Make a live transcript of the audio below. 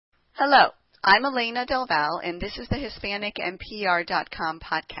Hello, I'm Elena Del Val, and this is the HispanicMPR.com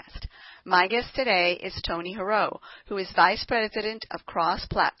podcast. My guest today is Tony Hero, who is Vice President of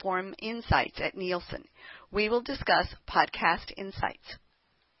Cross-Platform Insights at Nielsen. We will discuss podcast insights.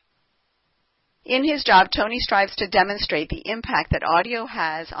 In his job, Tony strives to demonstrate the impact that audio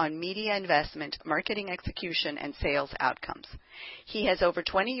has on media investment, marketing execution, and sales outcomes. He has over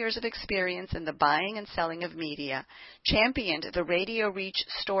 20 years of experience in the buying and selling of media, championed the Radio Reach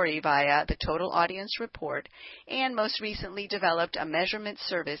story via the Total Audience Report, and most recently developed a measurement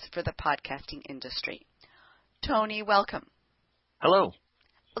service for the podcasting industry. Tony, welcome. Hello.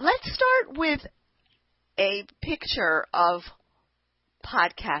 Let's start with a picture of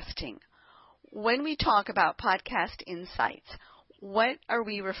podcasting. When we talk about podcast insights, what are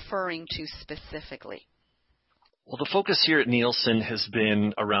we referring to specifically? Well, the focus here at Nielsen has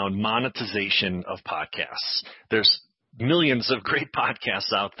been around monetization of podcasts. There's millions of great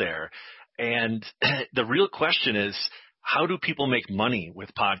podcasts out there, and the real question is, how do people make money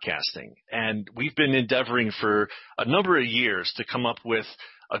with podcasting? And we've been endeavoring for a number of years to come up with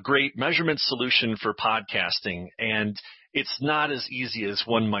a great measurement solution for podcasting, and it's not as easy as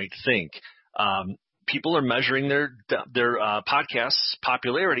one might think. People are measuring their podcasts'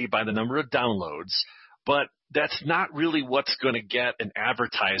 popularity by the number of downloads, but that's not really what's going to get an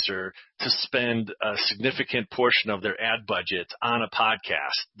advertiser to spend a significant portion of their ad budget on a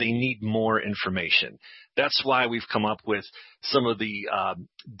podcast. They need more information. That's why we've come up with some of the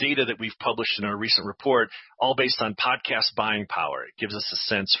data that we've published in our recent report, all based on podcast buying power. It gives us a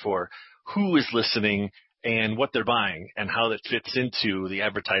sense for who is listening and what they're buying and how that fits into the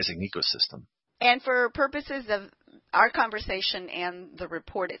advertising ecosystem. And for purposes of our conversation and the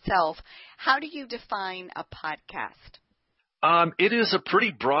report itself, how do you define a podcast? It is a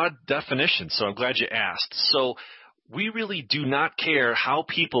pretty broad definition, so I'm glad you asked. So we really do not care how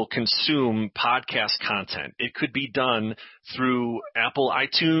people consume podcast content. It could be done through Apple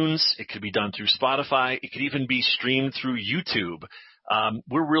iTunes. It could be done through Spotify. It could even be streamed through YouTube.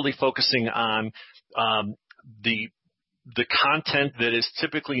 We're really focusing on the content that is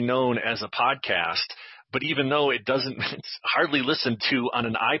typically known as a podcast, but even though it's hardly listened to on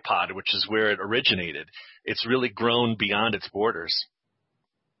an iPod, which is where it originated, it's really grown beyond its borders.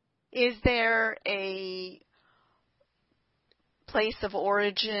 Is there a place of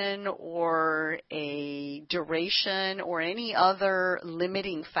origin or a duration or any other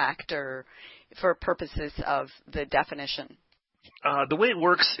limiting factor for purposes of the definition? The way it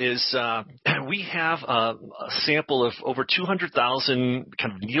works is we have a sample of over 200,000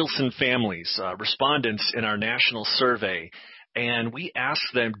 kind of Nielsen families, respondents in our national survey, and we ask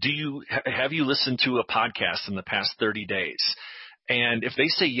them, have you listened to a podcast in the past 30 days? And if they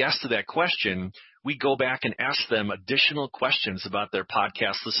say yes to that question, we go back and ask them additional questions about their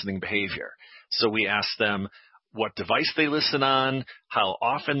podcast listening behavior. So we ask them what device they listen on, how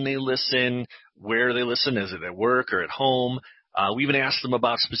often they listen, where they listen, is it at work or at home? We even ask them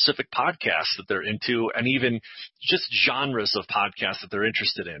about specific podcasts that they're into and even just genres of podcasts that they're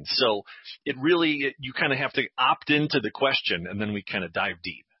interested in. So you kind of have to opt into the question, and then we kind of dive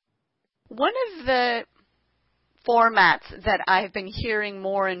deep. One of the formats that I've been hearing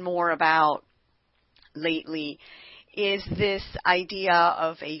more and more about lately is this idea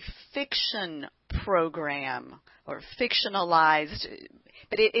of a fiction program or fictionalized.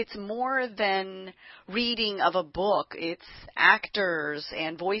 But it's more than reading of a book. It's actors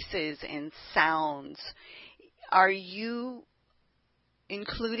and voices and sounds. Are you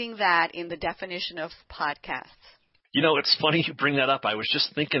including that in the definition of podcasts? You know, it's funny you bring that up. I was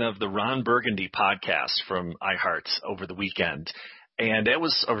just thinking of the Ron Burgundy podcast from iHeart over the weekend. And it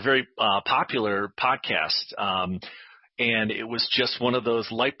was a very popular podcast. And it was just one of those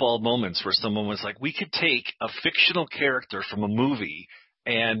light bulb moments where someone was like, we could take a fictional character from a movie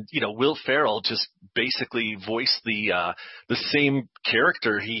and, Will Ferrell just basically voiced the same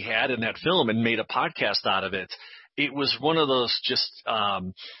character he had in that film and made a podcast out of it. It was one of those just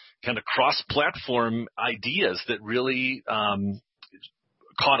kind of cross-platform ideas that really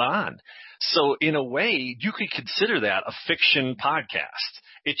caught on. So in a way, you could consider that a fiction podcast.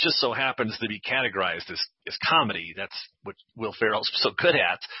 It just so happens to be categorized as comedy. That's what Will Ferrell's so good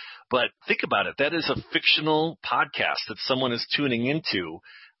at. But think about it. That is a fictional podcast that someone is tuning into,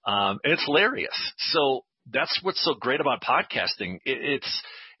 and it's hilarious. So that's what's so great about podcasting.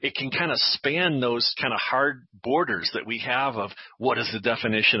 It can kind of span those kind of hard borders that we have of what is the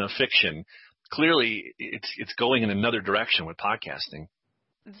definition of fiction. Clearly, it's going in another direction with podcasting.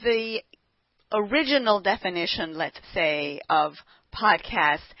 The original definition, let's say, of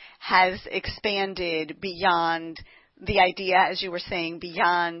podcast has expanded beyond the idea, as you were saying,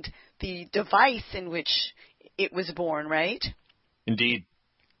 beyond the device in which it was born, right? Indeed.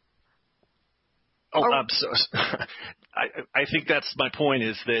 Oh, so, I think that's my point,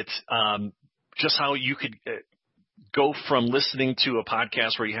 is that just how you could go from listening to a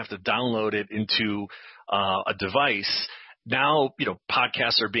podcast where you have to download it into a device. Now,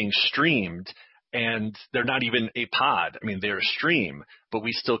 podcasts are being streamed, and they're not even a pod. I mean, they're a stream, but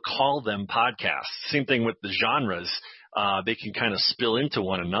we still call them podcasts. Same thing with the genres. They can kind of spill into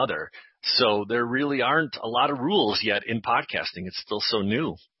one another. So there really aren't a lot of rules yet in podcasting. It's still so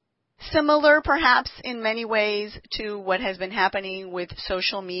new. Similar, perhaps, in many ways to what has been happening with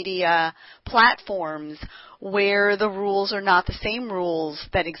social media platforms, where the rules are not the same rules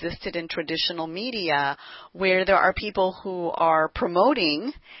that existed in traditional media, where there are people who are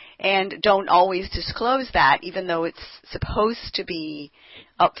promoting and don't always disclose that, even though it's supposed to be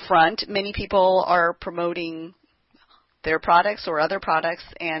upfront. Many people are promoting their products or other products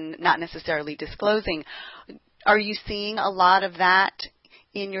and not necessarily disclosing. Are you seeing a lot of that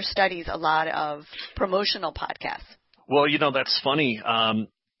in your studies, a lot of promotional podcasts? Well, that's funny.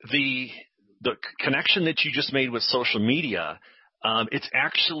 The connection that you just made with social media, it's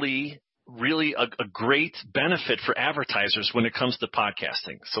actually really a great benefit for advertisers when it comes to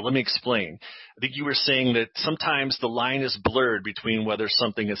podcasting. So let me explain. I think you were saying that sometimes the line is blurred between whether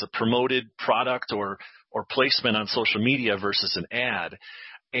something is a promoted product or placement on social media versus an ad.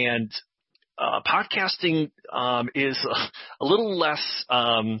 And podcasting is a little less,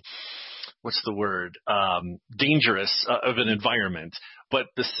 dangerous of an environment, but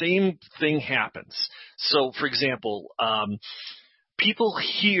the same thing happens. So, for example, people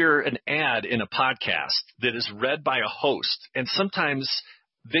hear an ad in a podcast that is read by a host, and sometimes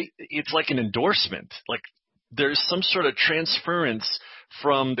it's like an endorsement. Like there's some sort of transference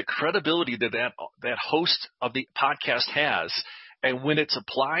from the credibility that host of the podcast has. And when it's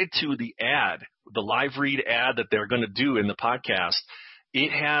applied to the ad, the live read ad that they're going to do in the podcast, it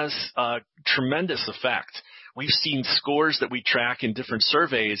has a tremendous effect. We've seen scores that we track in different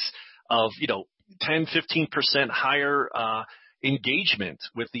surveys of, 10, 15% higher engagement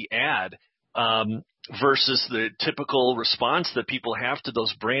with the ad versus the typical response that people have to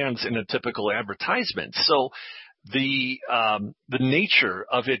those brands in a typical advertisement. So the nature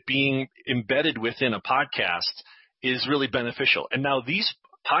of it being embedded within a podcast is really beneficial. And now these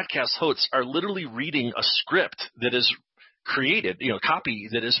podcast hosts are literally reading a script that is created, copy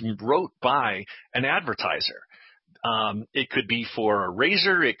that is wrote by an advertiser. It could be for a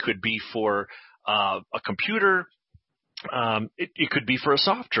razor. It could be for a computer. It could be for a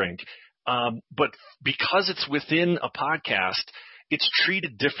soft drink. But because it's within a podcast, it's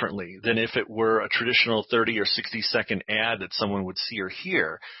treated differently than if it were a traditional 30 or 60-second ad that someone would see or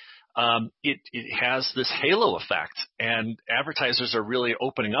hear. It has this halo effect, and advertisers are really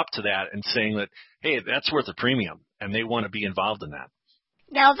opening up to that and saying that, hey, that's worth a premium, and they want to be involved in that.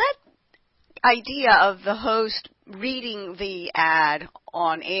 Now, that idea of the host reading the ad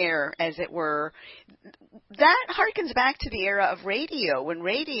on air, as it were, that harkens back to the era of radio, when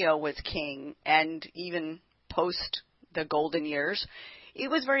radio was king, and even post the golden years. It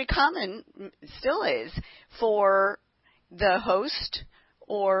was very common, still is, for the host,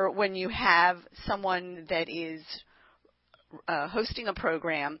 or when you have someone that is hosting a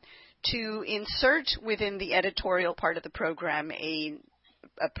program, to insert within the editorial part of the program a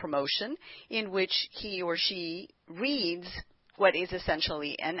promotion in which he or she reads what is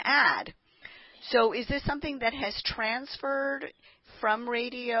essentially an ad. So is this something that has transferred from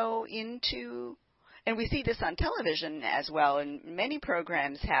radio into, and we see this on television as well, and many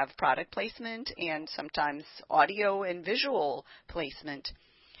programs have product placement and sometimes audio and visual placement.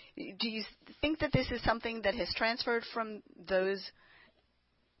 Do you think that this is something that has transferred from those?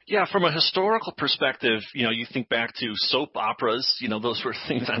 Yeah, from a historical perspective, you think back to soap operas, those were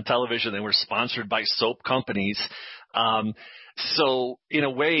things on television that were sponsored by soap companies. So in a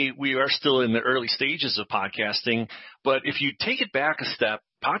way, we are still in the early stages of podcasting. But if you take it back a step,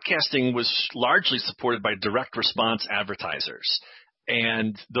 podcasting was largely supported by direct response advertisers.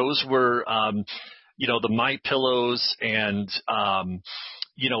 And those were, the MyPillows and,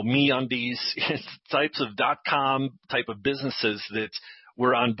 MeUndies types of .com type of businesses that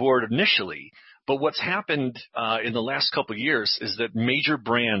were on board initially. But what's happened in the last couple of years is that major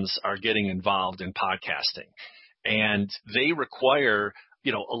brands are getting involved in podcasting, and they require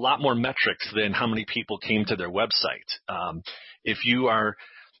a lot more metrics than how many people came to their website. If you are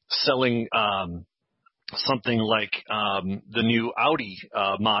selling something like the new Audi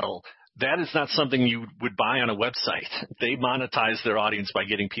model, that is not something you would buy on a website. They monetize their audience by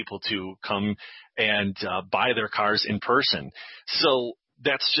getting people to come and buy their cars in person. So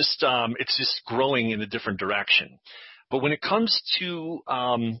that's just it's just growing in a different direction. But when it comes to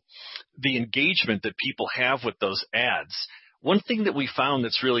the engagement that people have with those ads, one thing that we found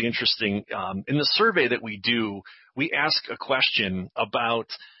that's really interesting, in the survey that we do, we ask a question about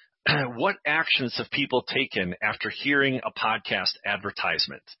what actions have people taken after hearing a podcast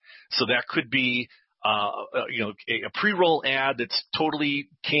advertisement. So that could be a pre-roll ad that's totally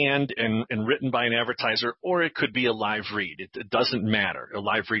canned and written by an advertiser, or it could be a live read. It doesn't matter, a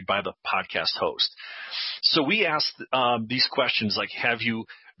live read by the podcast host. So we asked these questions like, have you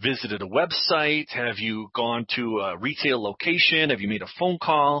visited a website? Have you gone to a retail location? Have you made a phone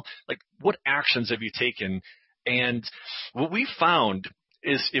call? Like, what actions have you taken? And what we found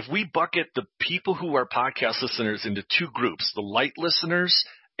is if we bucket the people who are podcast listeners into two groups, the light listeners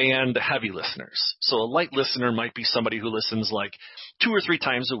and the heavy listeners. So a light listener might be somebody who listens like 2 or 3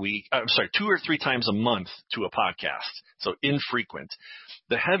 times a month to a podcast. So infrequent.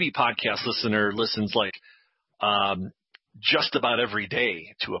 The heavy podcast listener listens like just about every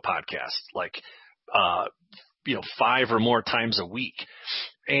day to a podcast, like 5 or more times a week.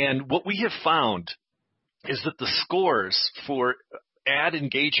 And what we have found is that the scores for ad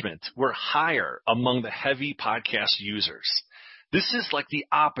engagement were higher among the heavy podcast users. This is like the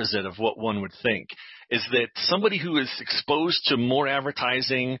opposite of what one would think, is that somebody who is exposed to more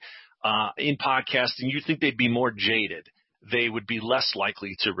advertising in podcasting, you'd think they'd be more jaded. They would be less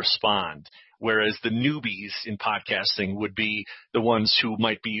likely to respond, whereas the newbies in podcasting would be the ones who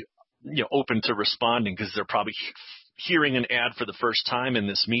might be open to responding because they're probably hearing an ad for the first time in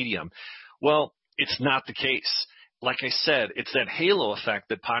this medium. Well, it's not the case. Like I said, it's that halo effect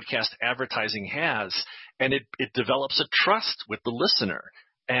that podcast advertising has, and it develops a trust with the listener.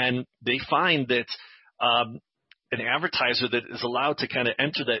 And they find that an advertiser that is allowed to kind of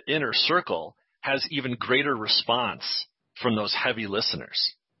enter that inner circle has even greater response from those heavy listeners.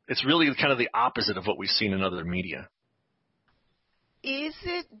 It's really kind of the opposite of what we've seen in other media. Is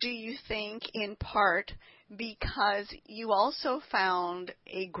it, do you think, in part because you also found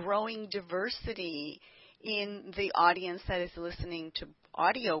a growing diversity in the audience that is listening to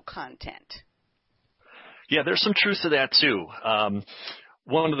audio content? Yeah, there's some truth to that too.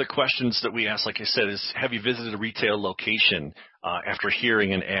 One of the questions that we asked, like I said, is have you visited a retail location after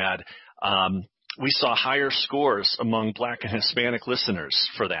hearing an ad? We saw higher scores among Black and Hispanic listeners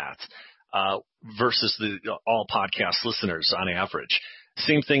for that versus the all podcast listeners on average.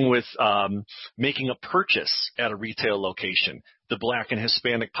 Same thing with making a purchase at a retail location. The Black and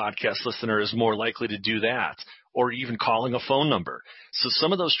Hispanic podcast listener is more likely to do that, or even calling a phone number. So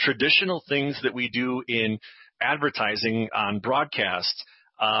some of those traditional things that we do in advertising on broadcast,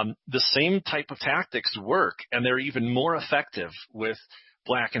 the same type of tactics work, and they're even more effective with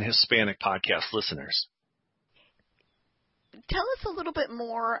Black and Hispanic podcast listeners. Tell us a little bit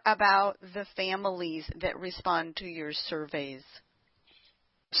more about the families that respond to your surveys.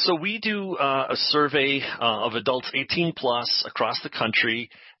 So we do a survey of adults 18 plus across the country,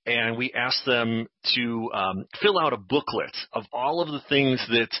 and we ask them to fill out a booklet of all of the things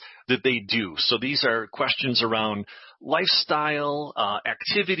that they do. So these are questions around lifestyle,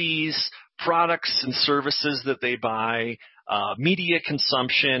 activities, products and services that they buy, media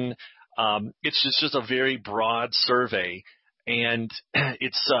consumption. It's just a very broad survey. And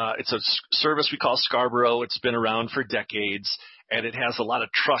it's a service we call Scarborough. It's been around for decades, and it has a lot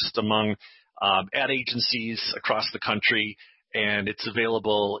of trust among ad agencies across the country, and it's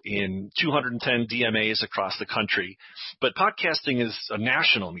available in 210 DMAs across the country. But podcasting is a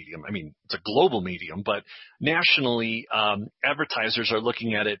national medium. I mean, it's a global medium, but nationally, advertisers are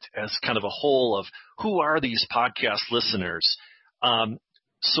looking at it as kind of a whole of who are these podcast listeners.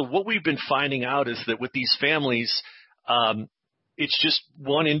 So what we've been finding out is that with these families, it's just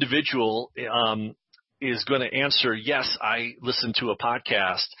one individual is going to answer, yes, I listen to a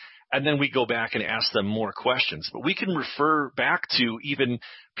podcast, and then we go back and ask them more questions. But we can refer back to even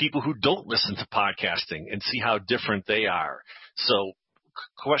people who don't listen to podcasting and see how different they are. So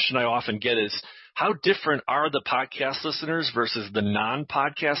question I often get is, how different are the podcast listeners versus the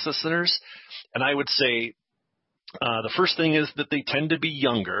non-podcast listeners? And I would say the first thing is that they tend to be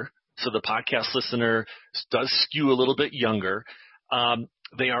younger. So the podcast listener does skew a little bit younger.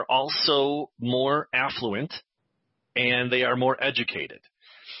 They are also more affluent, and they are more educated.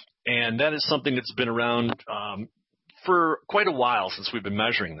 And that is something that's been around for quite a while since we've been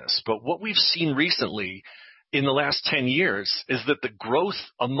measuring this. But what we've seen recently in the last 10 years is that the growth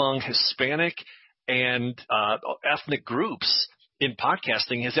among Hispanic and ethnic groups in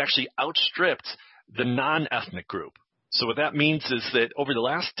podcasting has actually outstripped the non-ethnic group. So what that means is that over the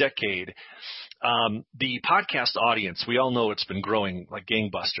last decade, the podcast audience, we all know it's been growing like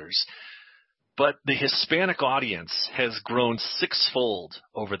gangbusters, but the Hispanic audience has grown sixfold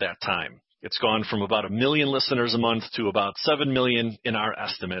over that time. It's gone from about 1 million listeners a month to about 7 million in our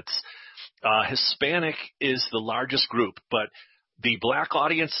estimates. Hispanic is the largest group, but the Black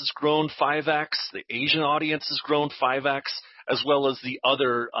audience has grown 5x, the Asian audience has grown 5x, as well as the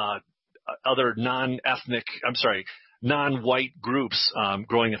other non-white groups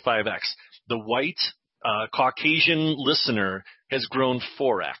growing at 5x. The white Caucasian listener has grown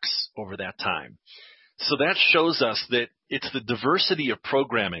 4x over that time. So that shows us that it's the diversity of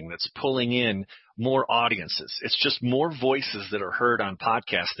programming that's pulling in more audiences. It's just more voices that are heard on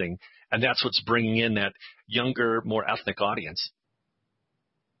podcasting, and that's what's bringing in that younger, more ethnic audience.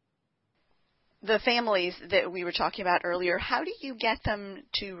 The families that we were talking about earlier, how do you get them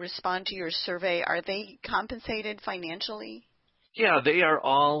to respond to your survey? Are they compensated financially? Yeah, they are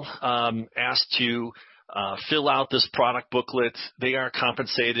all asked to fill out this product booklet. They are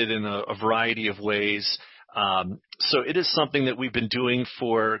compensated in a variety of ways. So it is something that we've been doing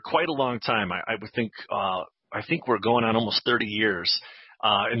for quite a long time. I think we're going on almost 30 years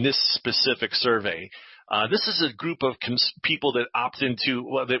in this specific survey. This is a group of people that opt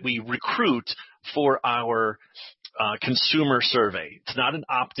into, that we recruit for our consumer survey. It's not an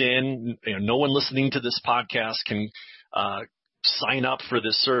opt-in. No one listening to this podcast can sign up for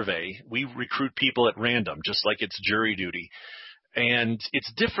this survey. We recruit people at random, just like it's jury duty. And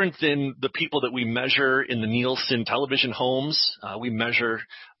it's different than the people that we measure in the Nielsen television homes. We measure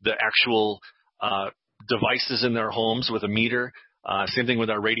the actual devices in their homes with a meter. Same thing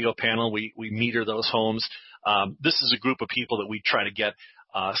with our radio panel. We meter those homes. This is a group of people that we try to get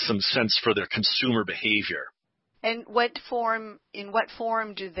some sense for their consumer behavior. And in what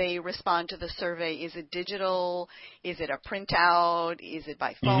form do they respond to the survey? Is it digital? Is it a printout? Is it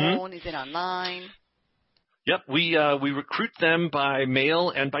by phone? Mm-hmm. Is it online? Yep, we recruit them by mail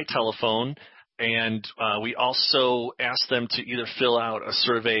and by telephone, and we also ask them to either fill out a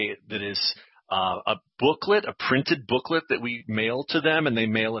survey that is a booklet, a printed booklet that we mail to them, and they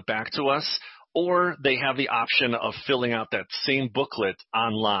mail it back to us, or they have the option of filling out that same booklet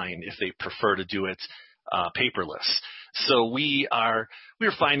online if they prefer to do it paperless. So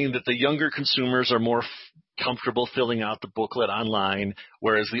we're finding that the younger consumers are more comfortable filling out the booklet online,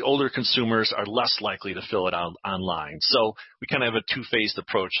 whereas the older consumers are less likely to fill it out online. So we kind of have a two-phased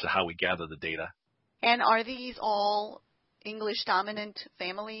approach to how we gather the data. And are these all English-dominant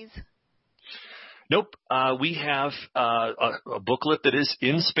families? Nope. We have a booklet that is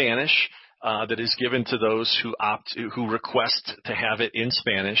in Spanish that is given to those who request to have it in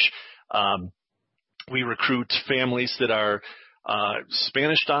Spanish. We recruit families that are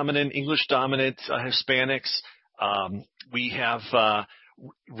Spanish-dominant, English-dominant Hispanics. We have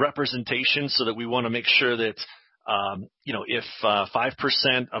representation so that we want to make sure that, if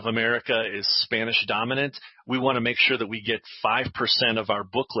 5% of America is Spanish-dominant, we want to make sure that we get 5% of our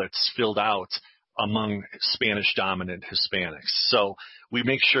booklets filled out among Spanish-dominant Hispanics. So we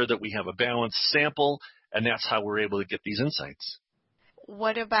make sure that we have a balanced sample, and that's how we're able to get these insights.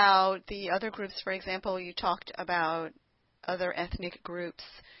 What about the other groups? For example, you talked about other ethnic groups.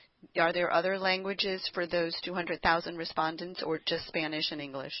 Are there other languages for those 200,000 respondents, or just Spanish and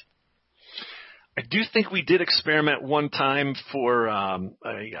English? I do think we did experiment one time for I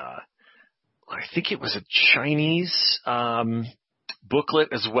think it was a Chinese booklet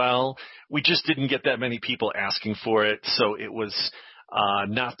as well. We just didn't get that many people asking for it, so it was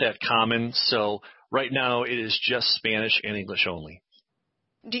not that common. So right now it is just Spanish and English only.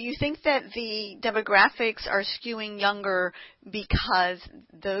 Do you think that the demographics are skewing younger because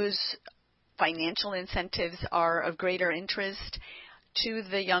those financial incentives are of greater interest to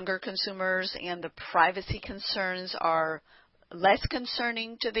the younger consumers and the privacy concerns are less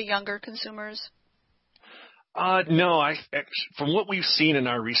concerning to the younger consumers? No, from what we've seen in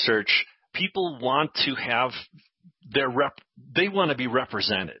our research, people want to have they want to be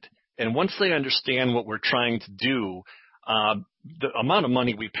represented. And once they understand what we're trying to do, the amount of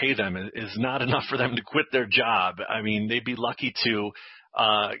money we pay them is not enough for them to quit their job. I mean, they'd be lucky to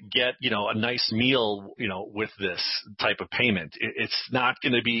get, a nice meal, with this type of payment. It's not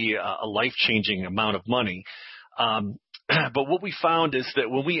going to be a life-changing amount of money. But what we found is that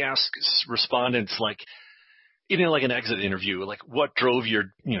when we ask respondents, like an exit interview, like what drove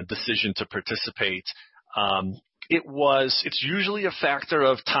your, decision to participate, it's usually a factor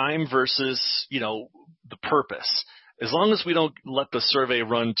of time versus, the purpose. As long as we don't let the survey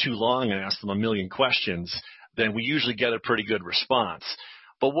run too long and ask them a million questions, then we usually get a pretty good response.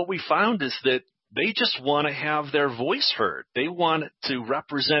 But what we found is that they just want to have their voice heard. They want to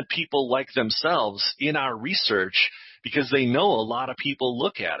represent people like themselves in our research because they know a lot of people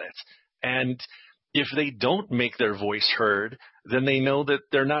look at it. And if they don't make their voice heard, then they know that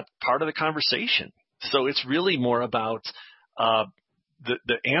they're not part of the conversation. So it's really more about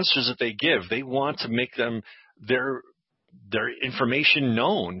the answers that they give. They want to make them their information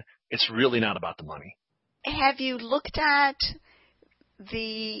known. It's really not about the money. Have you looked at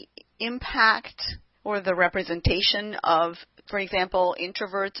the impact or the representation of, for example,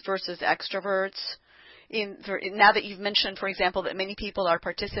 introverts versus extroverts? Now that you've mentioned, for example, that many people are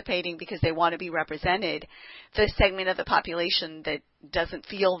participating because they want to be represented, the segment of the population that doesn't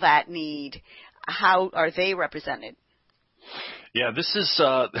feel that need, how are they represented? Yeah, this is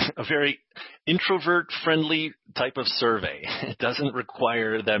a very introvert-friendly type of survey. It doesn't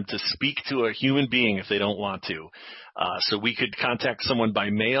require them to speak to a human being if they don't want to. So we could contact someone by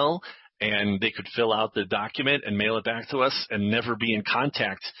mail, and they could fill out the document and mail it back to us and never be in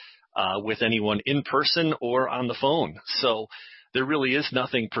contact with anyone in person or on the phone. So there really is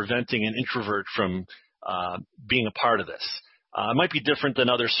nothing preventing an introvert from being a part of this. It might be different than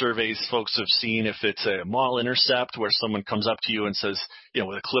other surveys folks have seen if it's a mall intercept where someone comes up to you and says,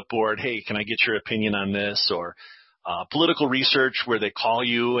 with a clipboard, hey, can I get your opinion on this? Or political research where they call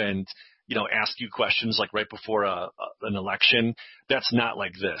you and, ask you questions like right before an election. That's not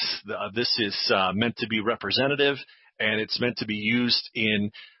like this. This is meant to be representative, and it's meant to be used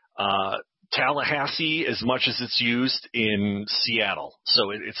in Tallahassee as much as it's used in Seattle.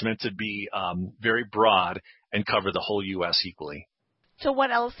 So it's meant to be very broad and cover the whole U.S. equally. So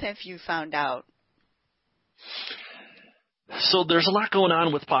what else have you found out? So there's a lot going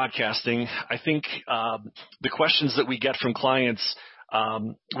on with podcasting. I think the questions that we get from clients,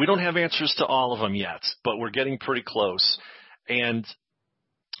 we don't have answers to all of them yet, but we're getting pretty close. And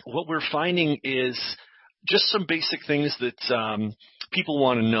what we're finding is just some basic things that people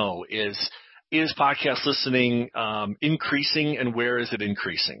want to know is podcast listening increasing, and where is it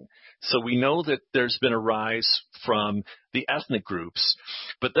increasing? So we know that there's been a rise from the ethnic groups,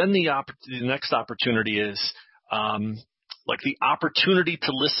 but then the next opportunity is like the opportunity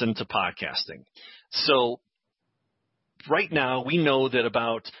to listen to podcasting. So right now we know that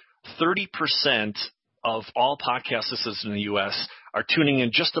about 30% of all podcast listeners in the U.S. are tuning in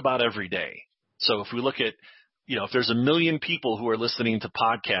just about every day. So if we look at, if there's 1 million people who are listening to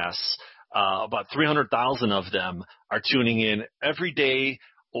podcasts, about 300,000 of them are tuning in every day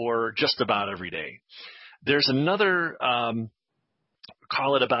or just about every day. There's another,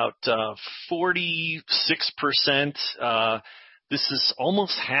 call it about 46%, this is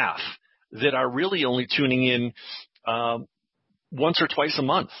almost half, that are really only tuning in once or twice a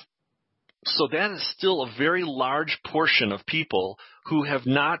month. So that is still a very large portion of people who have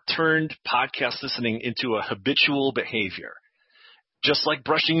not turned podcast listening into a habitual behavior. Just like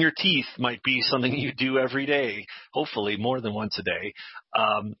brushing your teeth might be something you do every day, hopefully more than once a day.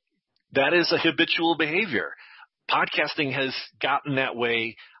 That is a habitual behavior. Podcasting has gotten that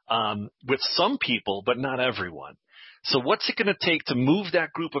way with some people, but not everyone. So what's it going to take to move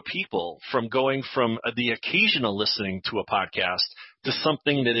that group of people from going from the occasional listening to a podcast to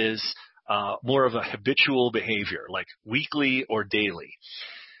something that is more of a habitual behavior, like weekly or daily?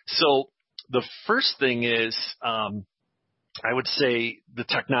 So the first thing is I would say the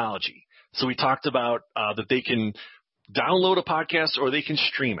technology. So we talked about that they can download a podcast or they can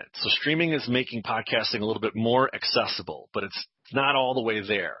stream it. So streaming is making podcasting a little bit more accessible, but it's not all the way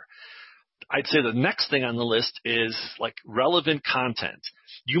there. I'd say the next thing on the list is like relevant content.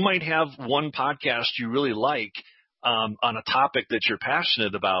 You might have one podcast you really like on a topic that you're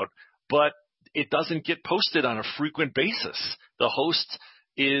passionate about, but it doesn't get posted on a frequent basis. The host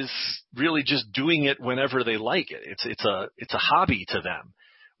is really just doing it whenever they like it. It's a hobby to them.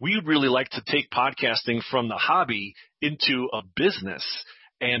 We'd really like to take podcasting from the hobby into a business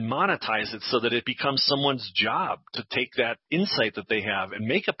and monetize it so that it becomes someone's job to take that insight that they have and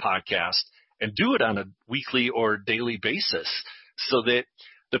make a podcast and do it on a weekly or daily basis so that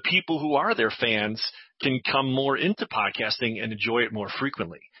the people who are their fans can come more into podcasting and enjoy it more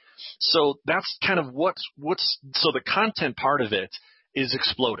frequently. So that's kind of so the content part of it is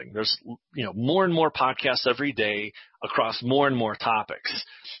exploding. There's, more and more podcasts every day across more and more topics.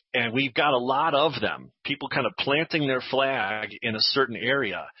 And we've got a lot of them, people kind of planting their flag in a certain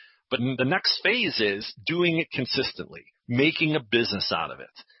area. But the next phase is doing it consistently, making a business out of it.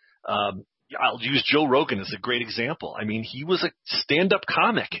 I'll use Joe Rogan as a great example. I mean, he was a stand-up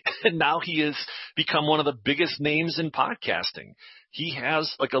comic, and now he has become one of the biggest names in podcasting. He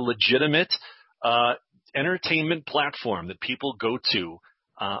has like a legitimate entertainment platform that people go to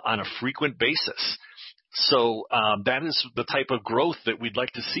on a frequent basis. So that is the type of growth that we'd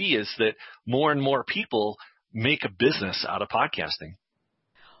like to see, is that more and more people make a business out of podcasting.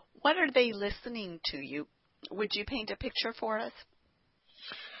 What are they listening to you? Would you paint a picture for us?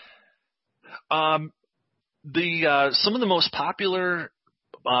 Some of the most popular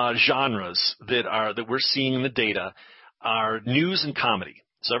genres that we're seeing in the data are news and comedy.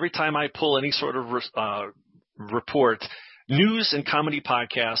 So every time I pull any sort of report, news and comedy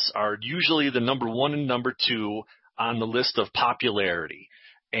podcasts are usually the number one and number two on the list of popularity.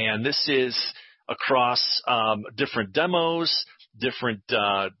 And this is across different demos, different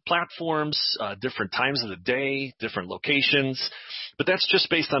platforms, different times of the day, different locations. But that's just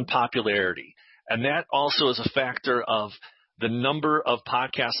based on popularity. And that also is a factor of the number of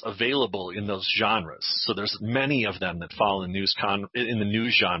podcasts available in those genres. So there's many of them that fall in the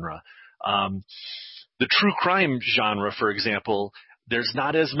news genre. The true crime genre, for example, there's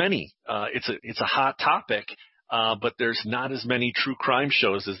not as many. It's a hot topic, but there's not as many true crime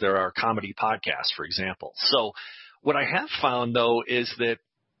shows as there are comedy podcasts, for example. So what I have found, though, is that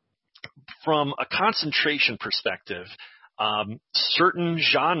from a concentration perspective, certain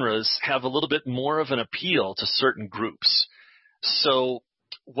genres have a little bit more of an appeal to certain groups. So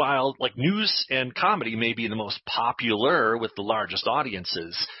while like news and comedy may be the most popular with the largest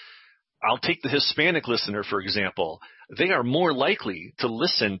audiences, I'll take the Hispanic listener, for example. They are more likely to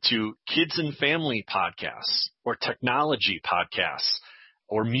listen to kids and family podcasts or technology podcasts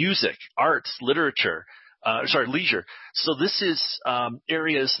or music, arts, leisure. So this is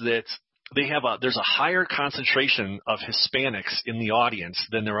areas that there's a higher concentration of Hispanics in the audience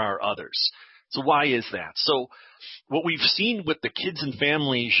than there are others. So why is that? So what we've seen with the kids and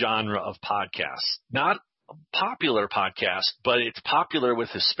family genre of podcasts, not a popular podcast, but it's popular with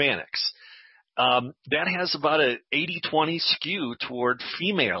Hispanics. That has about an 80-20 skew toward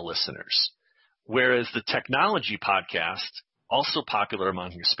female listeners, whereas the technology podcast, also popular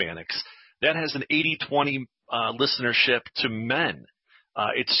among Hispanics, that has an 80-20 listenership to men.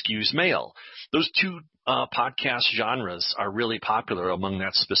 It skews male. Those two podcast genres are really popular among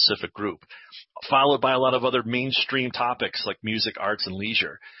that specific group, followed by a lot of other mainstream topics like music, arts, and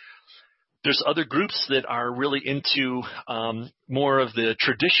leisure. There's other groups that are really into more of the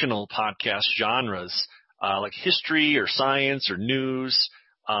traditional podcast genres, like history or science or news.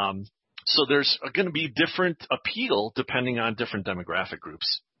 So there's going to be different appeal depending on different demographic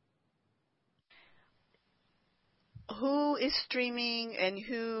groups. Who is streaming and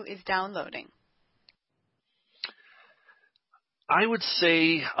who is downloading? I would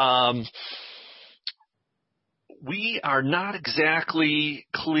say we are not exactly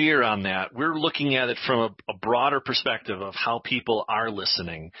clear on that. We're looking at it from a broader perspective of how people are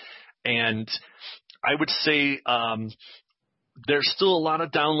listening. And I would say there's still a lot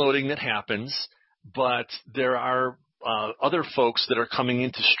of downloading that happens, but there are other folks that are coming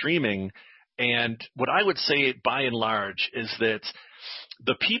into streaming. And what I would say by and large is that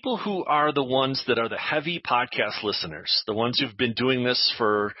the people who are the ones that are the heavy podcast listeners, the ones who've been doing this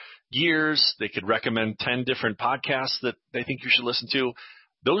for years, they could recommend 10 different podcasts that they think you should listen to.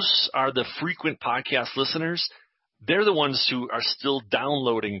 Those are the frequent podcast listeners. They're the ones who are still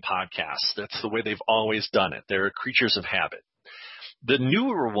downloading podcasts. That's the way they've always done it. They're creatures of habit. The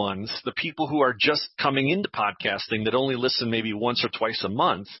newer ones, the people who are just coming into podcasting that only listen maybe once or twice a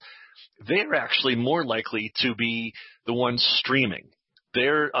month, they're actually more likely to be the ones streaming.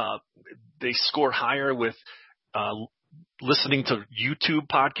 They score higher with listening to YouTube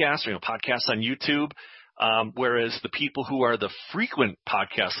podcasts, podcasts on YouTube, whereas the people who are the frequent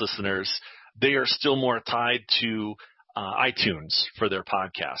podcast listeners, they are still more tied to iTunes for their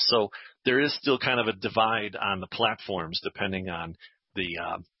podcasts. So there is still kind of a divide on the platforms depending on the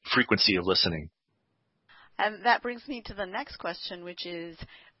frequency of listening. And that brings me to the next question, which is,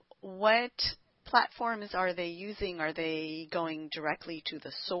 what platforms are they using? Are they going directly to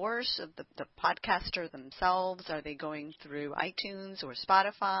the source of the podcaster themselves? Are they going through iTunes or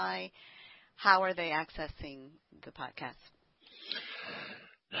Spotify? How are they accessing the podcast?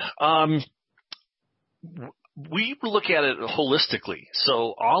 We look at it holistically.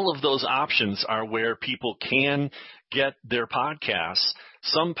 So all of those options are where people can get their podcasts.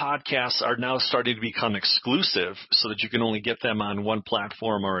 Some podcasts are now starting to become exclusive so that you can only get them on one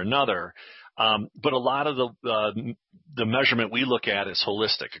platform or another. But a lot of the measurement we look at is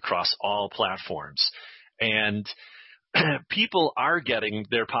holistic across all platforms. And people are getting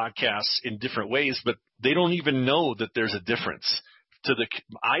their podcasts in different ways, but they don't even know that there's a difference. To the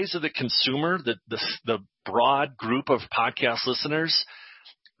eyes of the consumer, the broad group of podcast listeners,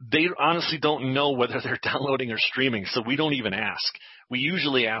 they honestly don't know whether they're downloading or streaming, so we don't even ask. we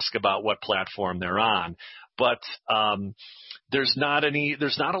usually ask about what platform they're on, but there's not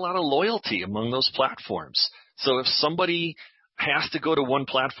a lot of loyalty among those platforms. So if somebody has to go to one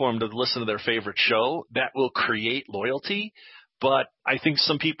platform to listen to their favorite show, that will create loyalty. But I think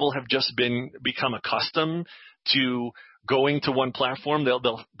some people have just become accustomed to going to one platform.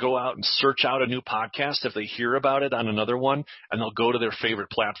 They'll go out and search out a new podcast if they hear about it on another one, and they'll go to their favorite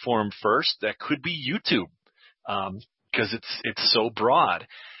platform first. That could be YouTube, because it's so broad.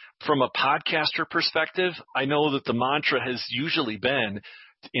 From a podcaster perspective, I know that the mantra has usually been,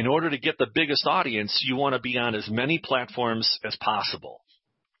 in order to get the biggest audience, you want to be on as many platforms as possible.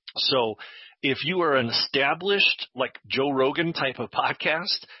 So if you are an established, like Joe Rogan type of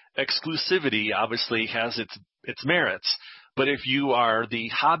podcast, exclusivity obviously has its merits. But if you are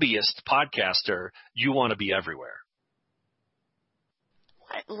the hobbyist podcaster, you want to be everywhere.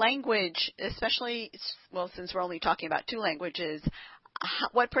 What language, especially, well, since we're only talking about two languages,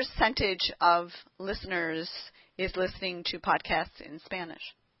 what percentage of listeners is listening to podcasts in Spanish?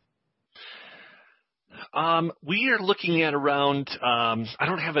 We are looking at around, I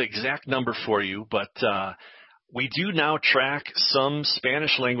don't have an exact number for you, but we do now track some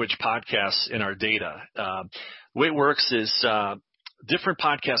Spanish language podcasts in our data. The way it works is different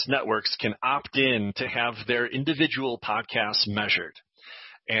podcast networks can opt in to have their individual podcasts measured,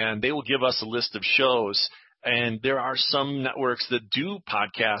 and they will give us a list of shows. And there are some networks that do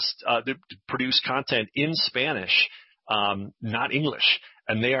podcasts, that produce content in Spanish, not English,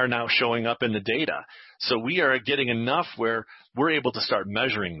 and they are now showing up in the data. So we are getting enough where we're able to start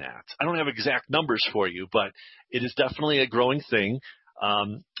measuring that. I don't have exact numbers for you, but it is definitely a growing thing.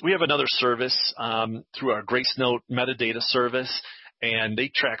 We have another service through our Gracenote metadata service, and they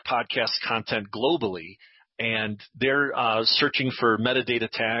track podcast content globally. And they're searching for metadata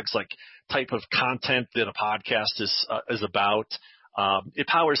tags like type of content that a podcast is about. It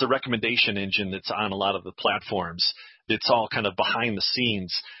powers a recommendation engine that's on a lot of the platforms. It's all kind of behind the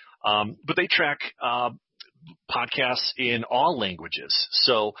scenes. But they track podcasts in all languages.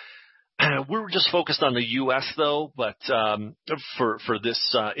 So we're just focused on the U.S. though, but for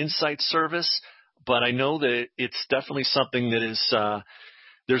this insight service. But I know that it's definitely something that is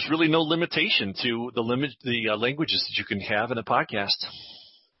there's really no limitation to the languages that you can have in a podcast.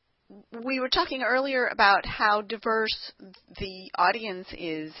 We were talking earlier about how diverse the audience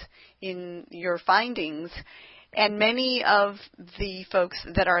is in your findings, and many of the folks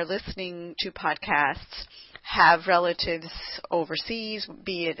that are listening to podcasts have relatives overseas,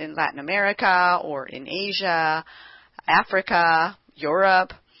 be it in Latin America or in Asia, Africa,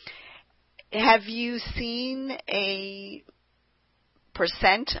 Europe. Have you seen a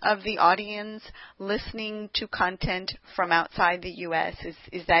percent of the audience listening to content from outside the U.S.?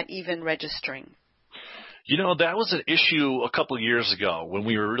 Is that even registering? You know, that was an issue a couple of years ago when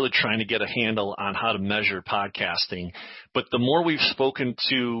we were really trying to get a handle on how to measure podcasting. But the more we've spoken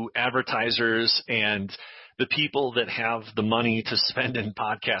to advertisers and the people that have the money to spend in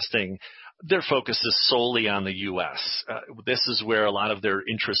podcasting, their focus is solely on the U.S. This is where a lot of their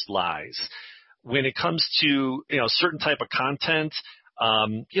interest lies. When it comes to, certain type of content,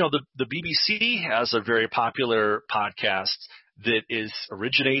 the BBC has a very popular podcast that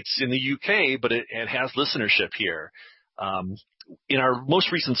originates in the UK, but it has listenership here. In our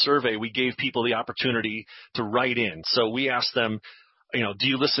most recent survey, we gave people the opportunity to write in. So we asked them, do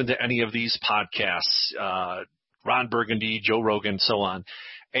you listen to any of these podcasts, Ron Burgundy, Joe Rogan, so on.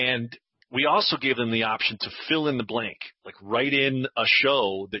 And we also gave them the option to fill in the blank, like write in a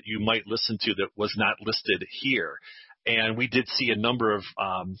show that you might listen to that was not listed here. And we did see a number of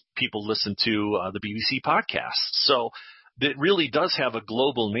people listen to the BBC podcast. So it really does have a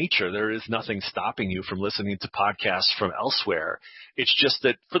global nature. There is nothing stopping you from listening to podcasts from elsewhere. It's just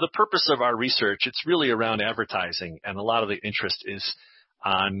that for the purpose of our research, it's really around advertising, and a lot of the interest is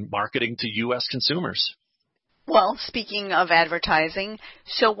on marketing to U.S. consumers. Well, speaking of advertising,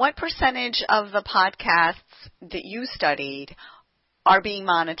 so what percentage of the podcasts that you studied are being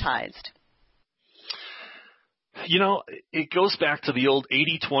monetized? It goes back to the old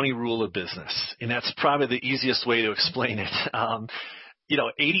 80-20 rule of business, and that's probably the easiest way to explain it.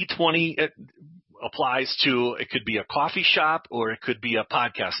 80-20 applies to, it could be a coffee shop or it could be a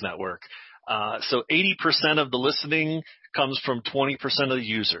podcast network. So 80% of the listening comes from 20% of the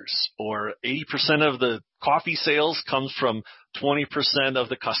users, or 80% of the coffee sales comes from 20% of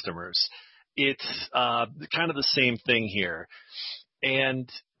the customers. It's kind of the same thing here. And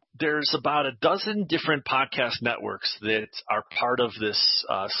there's about a dozen different podcast networks that are part of this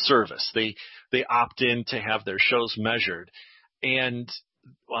service. They opt in to have their shows measured. And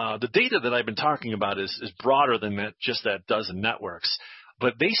the data that I've been talking about is broader than just that dozen networks,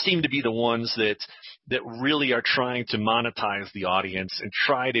 but they seem to be the ones that really are trying to monetize the audience and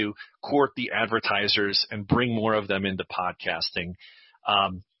try to court the advertisers and bring more of them into podcasting.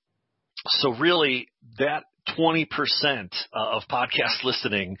 So really, that 20% of podcast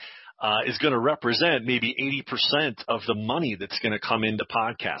listening is going to represent maybe 80% of the money that's going to come into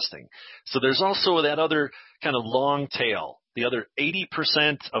podcasting. So there's also that other kind of long tail, the other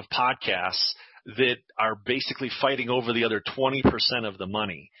 80% of podcasts that are basically fighting over the other 20% of the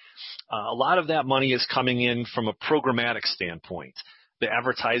money. A lot of that money is coming in from a programmatic standpoint. The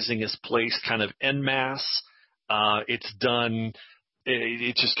advertising is placed kind of en masse. It's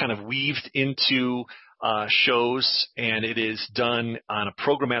just kind of weaved into shows, and it is done on a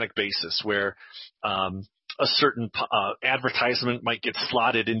programmatic basis where a certain advertisement might get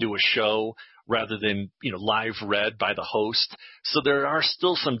slotted into a show rather than live read by the host. So there are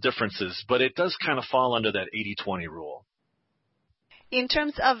still some differences, but it does kind of fall under that 80-20 rule. In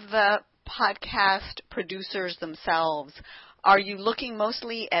terms of the podcast producers themselves, are you looking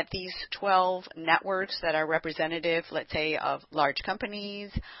mostly at these 12 networks that are representative, let's say, of large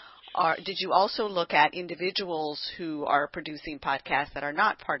companies? Or did you also look at individuals who are producing podcasts that are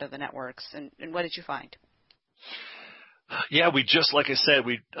not part of the networks? And what did you find? Yeah, like I said,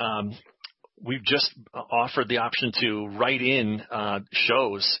 we've just offered the option to write in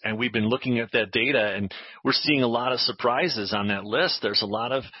shows, and we've been looking at that data, and we're seeing a lot of surprises on that list. There's a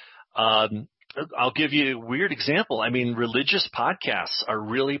lot of I'll give you a weird example. I mean, religious podcasts are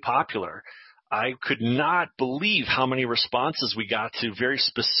really popular. I could not believe how many responses we got to very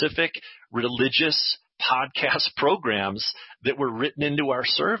specific religious podcast programs that were written into our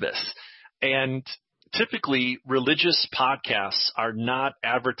service. And typically, religious podcasts are not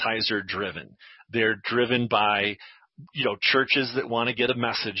advertiser driven. They're driven by, churches that want to get a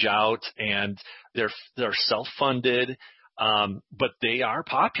message out, and they're self-funded. But they are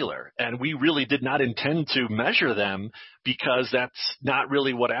popular, and we really did not intend to measure them because that's not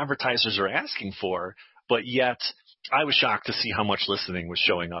really what advertisers are asking for. But yet, I was shocked to see how much listening was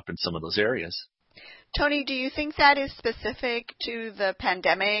showing up in some of those areas. Tony, do you think that is specific to the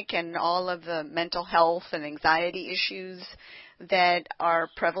pandemic and all of the mental health and anxiety issues that are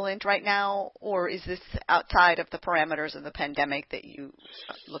prevalent right now, or is this outside of the parameters of the pandemic that you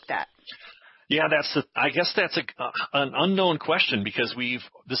looked at? Yeah, I guess that's an unknown question because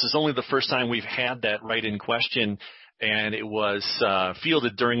this is only the first time we've had that write-in question, and it was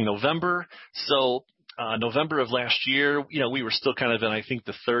fielded during November. So November of last year, we were still kind of in, I think,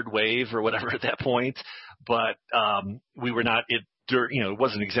 the third wave or whatever at that point, but we were not. It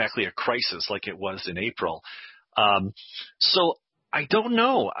wasn't exactly a crisis like it was in April. So I don't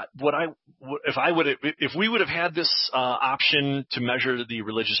know if we would have had this option to measure the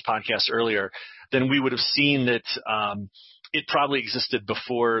religious podcast earlier, then we would have seen that it probably existed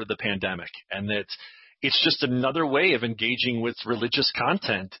before the pandemic, and that it's just another way of engaging with religious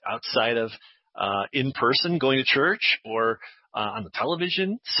content outside of in person, going to church, or on the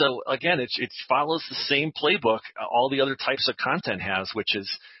television. So again, it follows the same playbook all the other types of content has, which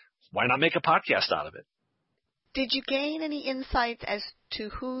is why not make a podcast out of it? Did you gain any insights as to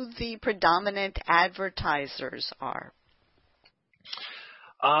who the predominant advertisers are?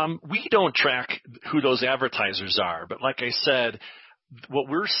 We don't track who those advertisers are, but like I said, what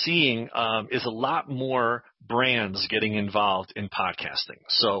we're seeing is a lot more brands getting involved in podcasting.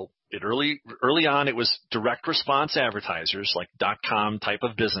 So early on, it was direct response advertisers like .com type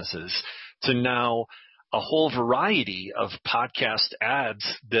of businesses, to now a whole variety of podcast ads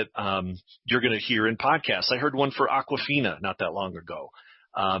that you're going to hear in podcasts. I heard one for Aquafina not that long ago.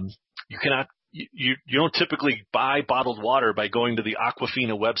 You don't typically buy bottled water by going to the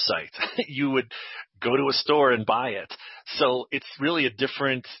Aquafina website. You would go to a store and buy it. So it's really a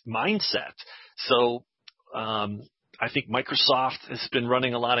different mindset. So I think Microsoft has been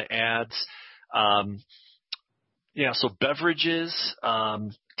running a lot of ads. So beverages,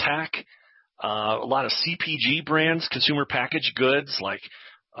 tech, a lot of CPG brands, consumer packaged goods like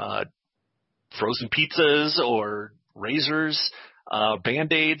frozen pizzas or razors,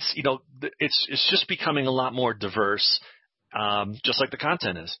 Band-Aids. It's just becoming a lot more diverse, just like the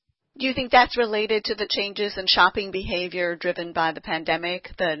content is. Do you think that's related to the changes in shopping behavior driven by the pandemic,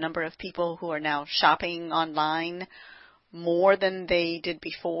 the number of people who are now shopping online more than they did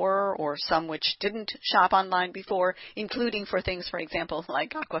before, or some which didn't shop online before, including for things, for example,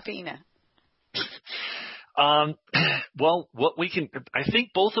 like Aquafina? Well, I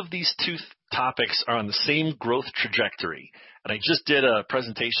think both of these two topics are on the same growth trajectory. And I just did a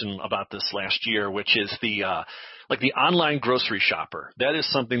presentation about this last year, which is the online grocery shopper. That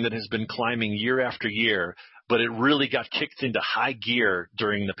is something that has been climbing year after year, but it really got kicked into high gear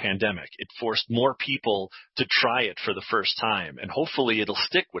during the pandemic. It forced more people to try it for the first time, and hopefully it'll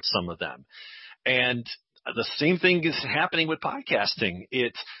stick with some of them. And the same thing is happening with podcasting.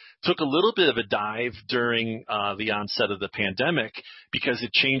 It took a little bit of a dive during the onset of the pandemic because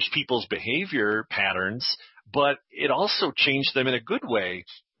it changed people's behavior patterns, but it also changed them in a good way,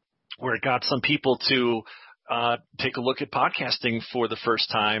 where it got some people to take a look at podcasting for the first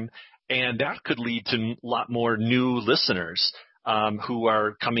time, and that could lead to a lot more new listeners who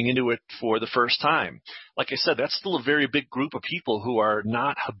are coming into it for the first time. Like I said, that's still a very big group of people who are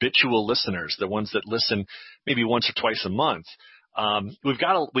not habitual listeners, the ones that listen maybe once or twice a month. We've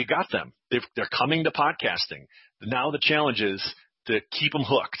got them. They're coming to podcasting. Now the challenge is to keep them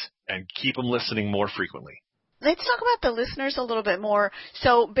hooked and keep them listening more frequently. Let's talk about the listeners a little bit more.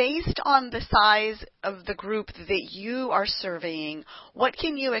 So based on the size of the group that you are surveying, what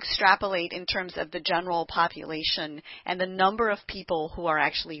can you extrapolate in terms of the general population and the number of people who are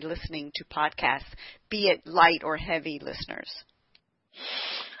actually listening to podcasts, be it light or heavy listeners?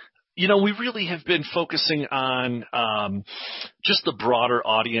 You know, we really have been focusing on just the broader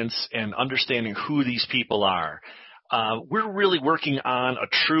audience and understanding who these people are. We're really working on a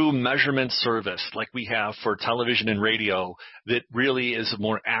true measurement service like we have for television and radio that really is a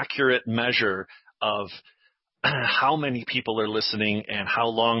more accurate measure of how many people are listening and how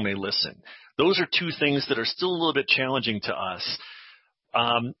long they listen. Those are two things that are still a little bit challenging to us.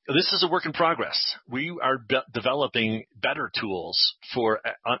 This is a work in progress. We are developing better tools for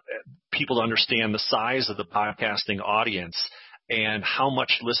people to understand the size of the podcasting audience and how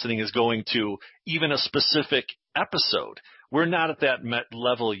much listening is going to even a specific episode. We're not at that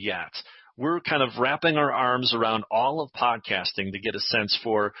level yet. We're kind of wrapping our arms around all of podcasting to get a sense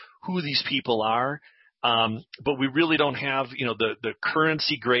for who these people are. But we really don't have, the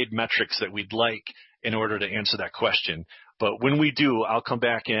currency grade metrics that we'd like in order to answer that question. But when we do, I'll come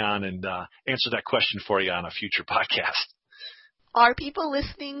back on and answer that question for you on a future podcast. Are people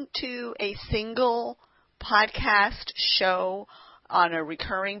listening to a single podcast show on a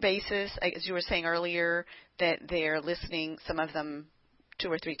recurring basis? As you were saying earlier, that they're listening, some of them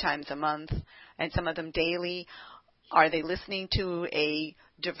 2 or 3 times a month, and some of them daily. Are they listening to a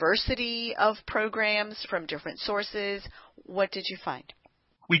diversity of programs from different sources? What did you find?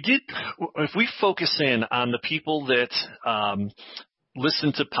 If we focus in on the people that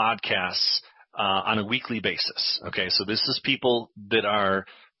listen to podcasts on a weekly basis, okay, so this is people that are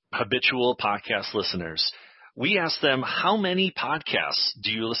habitual podcast listeners. We asked them, how many podcasts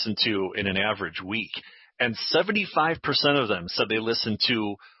do you listen to in an average week? And 75% of them said they listen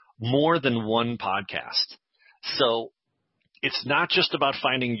to more than one podcast. So it's not just about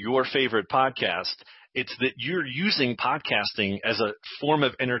finding your favorite podcast. It's that you're using podcasting as a form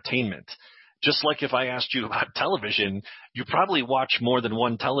of entertainment. Just like if I asked you about television, you probably watch more than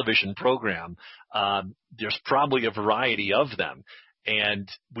one television program. There's probably a variety of them. And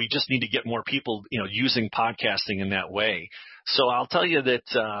we just need to get more people, using podcasting in that way. So I'll tell you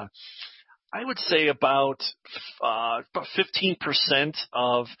that I would say about 15%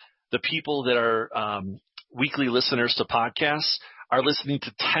 of the people that are weekly listeners to podcasts are listening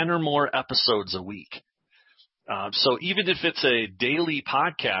to 10 or more episodes a week. So even if it's a daily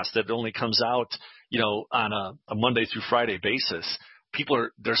podcast that only comes out, on a Monday through Friday basis,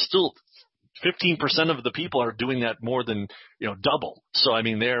 there's still 15% of the people are doing that more than, double. So, I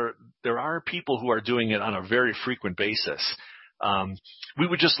mean, there are people who are doing it on a very frequent basis. We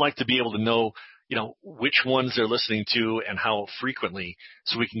would just like to be able to know, which ones they're listening to and how frequently,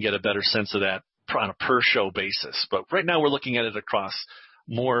 so we can get a better sense of that on a per show basis. But right now we're looking at it across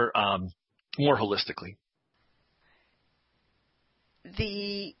more holistically.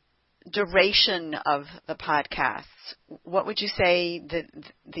 The duration of the podcasts, what would you say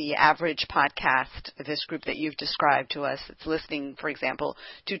the average podcast, this group that you've described to us, that's listening, for example,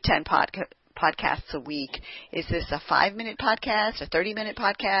 to 10 podcasts a week, is this a 5-minute podcast, a 30-minute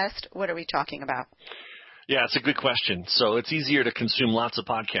podcast? What are we talking about? Yeah, it's a good question. So it's easier to consume lots of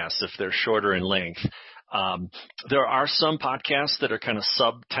podcasts if they're shorter in length. There are some podcasts that are kind of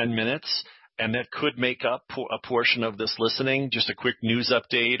sub 10 minutes, and that could make up a portion of this listening, just a quick news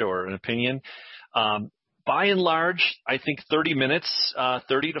update or an opinion. By and large, I think 30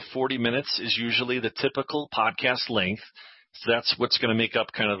 to 40 minutes is usually the typical podcast length. So that's what's going to make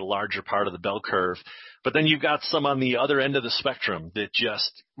up kind of the larger part of the bell curve. But then you've got some on the other end of the spectrum that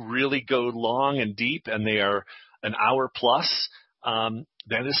just really go long and deep, and they are an hour plus.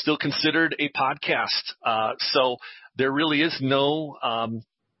 That is still considered a podcast. So there really is no,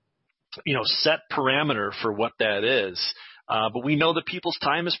 set parameter for what that is. But we know that people's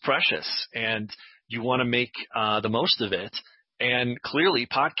time is precious and you want to make the most of it. And clearly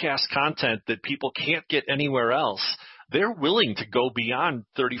podcast content that people can't get anywhere else, they're willing to go beyond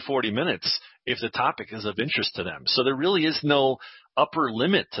 30, 40 minutes if the topic is of interest to them. So there really is no upper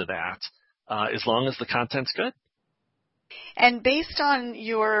limit to that as long as the content's good. And based on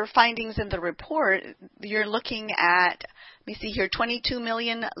your findings in the report, you're looking at, let me see here, 22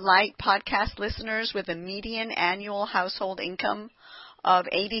 million light podcast listeners with a median annual household income of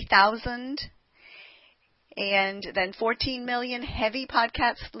 $80,000. And then 14 million heavy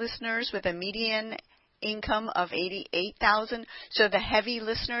podcast listeners with a median income of $88,000. So the heavy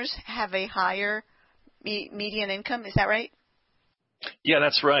listeners have a higher median income. Is that right? Yeah,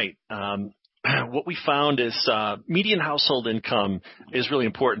 that's right. What we found is median household income is really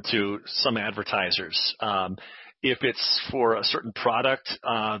important to some advertisers. If it's for a certain product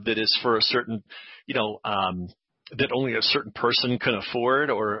that is for a certain, that only a certain person can afford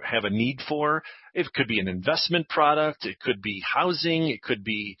or have a need for, it could be an investment product, it could be housing, it could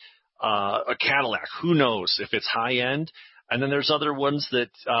be a Cadillac. Who knows if it's high end? And then there's other ones that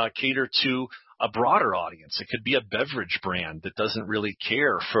cater to a broader audience. It could be a beverage brand that doesn't really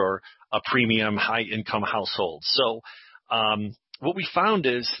care for a premium high-income household. So what we found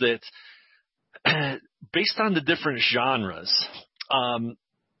is that based on the different genres,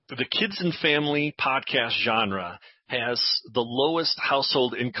 the kids and family podcast genre has the lowest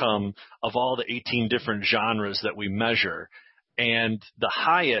household income of all the 18 different genres that we measure, and the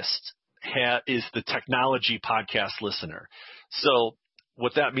highest is the technology podcast listener. So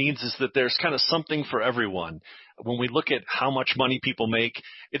what that means is that there's kind of something for everyone. When we look at how much money people make,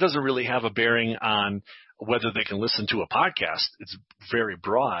 it doesn't really have a bearing on whether they can listen to a podcast. It's very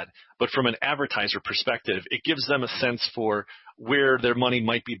broad. But from an advertiser perspective, it gives them a sense for where their money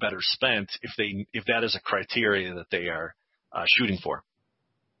might be better spent if that is a criteria that they are shooting for.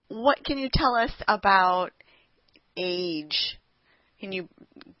 What can you tell us about age? Can you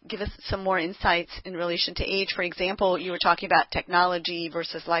give us some more insights in relation to age? For example, you were talking about technology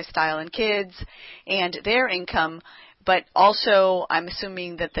versus lifestyle and kids and their income, but also I'm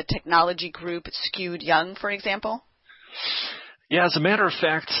assuming that the technology group skewed young, for example? Yeah, as a matter of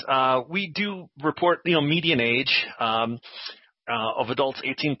fact, we do report, median age of adults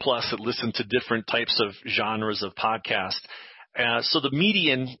 18 plus that listen to different types of genres of podcast. So the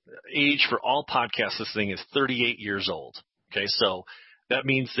median age for all podcast listening is 38 years old. Okay, so that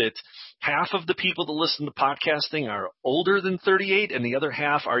means that half of the people that listen to podcasting are older than 38 and the other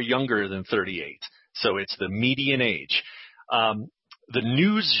half are younger than 38. So it's the median age. The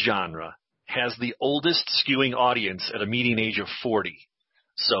news genre has the oldest skewing audience at a median age of 40.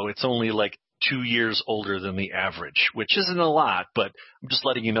 So it's only like 2 years older than the average, which isn't a lot, but I'm just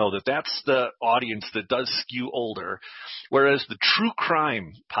letting you know that that's the audience that does skew older. Whereas the true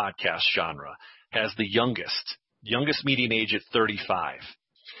crime podcast genre has the youngest median age at 35.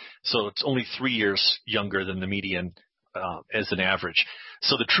 So it's only 3 years younger than the median as an average.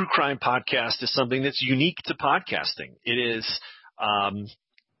 So the true crime podcast is something that's unique to podcasting. It is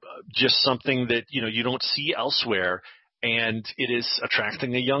just something that, you don't see elsewhere, and it is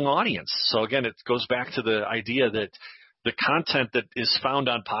attracting a young audience. So again, it goes back to the idea that the content that is found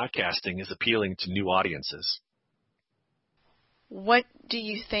on podcasting is appealing to new audiences. What do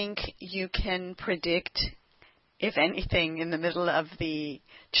you think you can predict, if anything, in the middle of the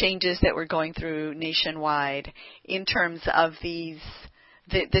changes that we're going through nationwide in terms of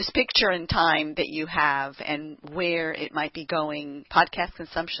this picture in time that you have and where it might be going? Podcast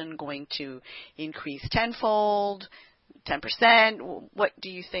consumption going to increase tenfold, 10%? What do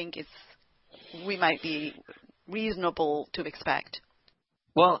you think we might be reasonable to expect?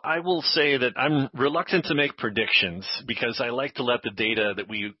 Well, I will say that I'm reluctant to make predictions because I like to let the data that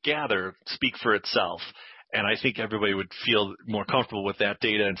we gather speak for itself. And I think everybody would feel more comfortable with that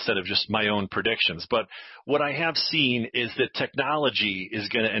data instead of just my own predictions. But what I have seen is that technology is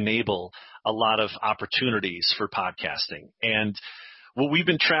going to enable a lot of opportunities for podcasting. And what we've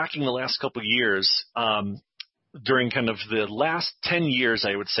been tracking the last couple of years, during kind of the last 10 years,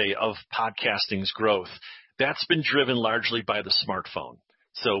 I would say, of podcasting's growth, that's been driven largely by the smartphone.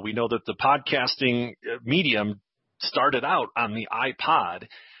 So we know that the podcasting medium started out on the iPod,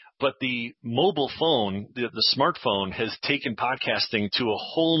 but the mobile phone, the smartphone, has taken podcasting to a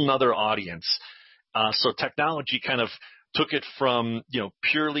whole nother audience. So technology kind of took it from,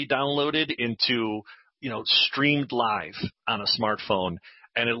 purely downloaded into, streamed live on a smartphone.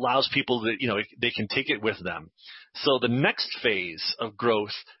 and it allows people that, they can take it with them. So the next phase of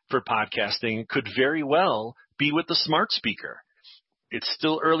growth for podcasting could very well be with the smart speaker. It's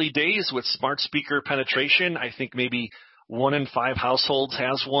still early days with smart speaker penetration. I think maybe 1 in 5 households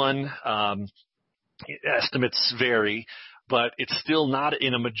has one. Estimates vary, but it's still not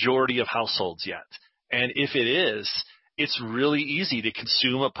in a majority of households yet. And if it is, it's really easy to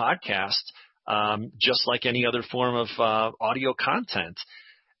consume a podcast, just like any other form of audio content.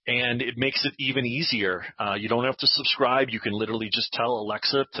 And it makes it even easier. You don't have to subscribe. You can literally just tell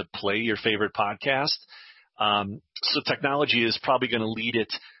Alexa to play your favorite podcast. So technology is probably going to lead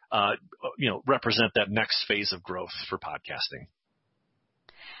it, represent that next phase of growth for podcasting.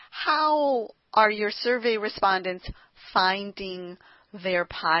 How are your survey respondents finding their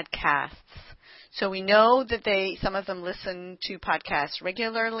podcasts? So we know that some of them listen to podcasts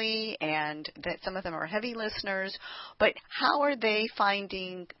regularly and that some of them are heavy listeners, but how are they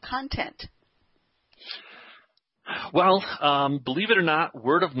finding content? Well, believe it or not,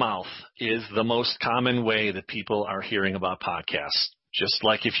 word of mouth is the most common way that people are hearing about podcasts. Just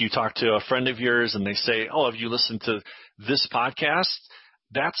like if you talk to a friend of yours and they say, "Oh, have you listened to this podcast?"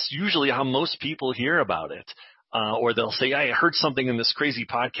 That's usually how most people hear about it. Or they'll say, "I heard something in this crazy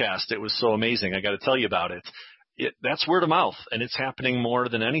podcast. It was so amazing. I got to tell you about it." That's word of mouth, and it's happening more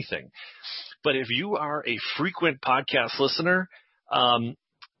than anything. But if you are a frequent podcast listener,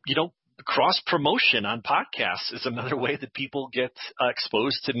 cross-promotion on podcasts is another way that people get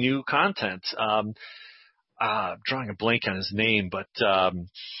exposed to new content. Drawing a blank on his name, but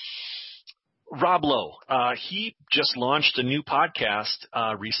Rob Lowe, he just launched a new podcast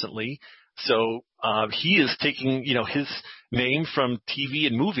recently. So he is taking, his name from TV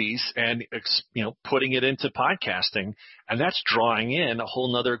and movies and, putting it into podcasting. And that's drawing in a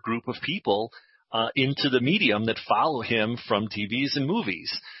whole nother group of people into the medium that follow him from TVs and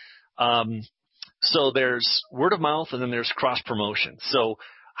movies. So there's word of mouth and then there's cross promotion. So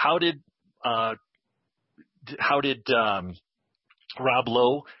how did Rob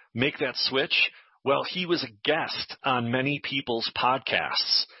Lowe make that switch? Well, he was a guest on many people's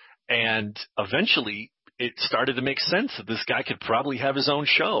podcasts. And eventually it started to make sense that this guy could probably have his own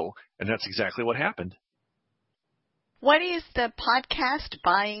show. And that's exactly what happened. What is the Podcast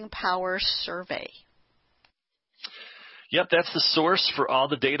Buying Power Survey? Yep, that's the source for all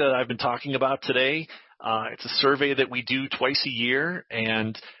the data I've been talking about today. It's a survey that we do twice a year,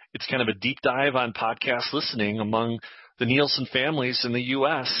 and it's kind of a deep dive on podcast listening among the Nielsen families in the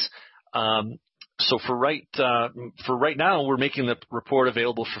U.S. So for right now, we're making the report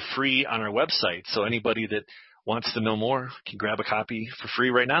available for free on our website. So anybody that wants to know more can grab a copy for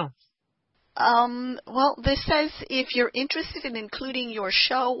free right now. Well, this says if you're interested in including your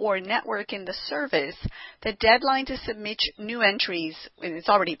show or network in the service, the deadline to submit new entries, it's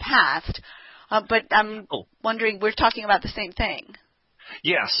already passed, but I'm wondering, we're talking about the same thing.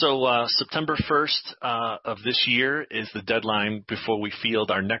 Yeah, so September 1st of this year is the deadline before we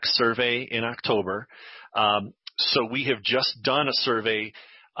field our next survey in October. So we have just done a survey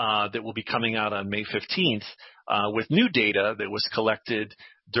that will be coming out on May 15th with new data that was collected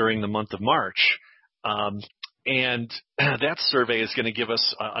during the month of March. And that survey is going to give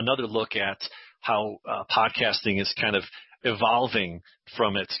us another look at how podcasting is kind of evolving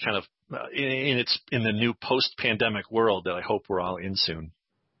from its kind of in the new post-pandemic world that I hope we're all in soon.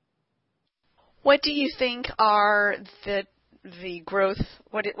 What do you think are the growth?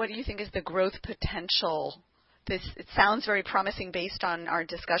 What do you think is the growth potential? It sounds very promising based on our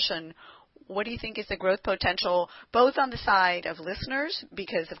discussion. What do you think is the growth potential, both on the side of listeners,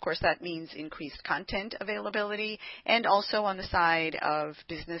 because of course that means increased content availability, and also on the side of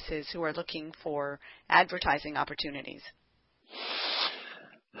businesses who are looking for advertising opportunities?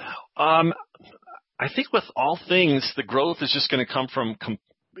 I think with all things, the growth is just going to come from,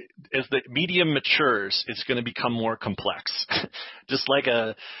 as the medium matures, it's going to become more complex. Just like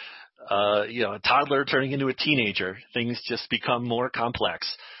a toddler turning into a teenager, things just become more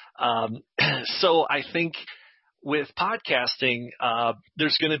complex. So I think with podcasting,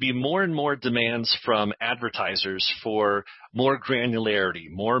 there's going to be more and more demands from advertisers for more granularity,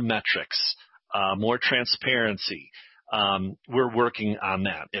 more metrics, more transparency. We're working on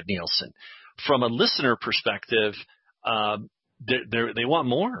that at Nielsen. From a listener perspective, they want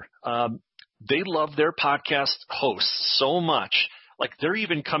more. They love their podcast hosts so much. Like they're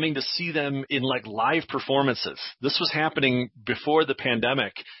even coming to see them in like live performances. This was happening before the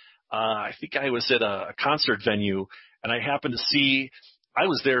pandemic. I think I was at a concert venue and I happened to see, I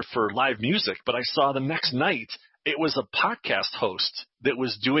was there for live music, but I saw the next night it was a podcast host that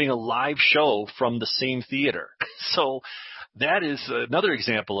was doing a live show from the same theater. So that is another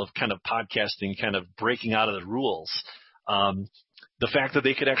example of kind of podcasting kind of breaking out of the rules. The fact that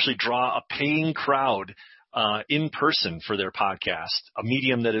they could actually draw a paying crowd in person for their podcast, a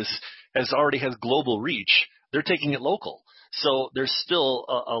medium that has global reach, they're taking it local. So there's still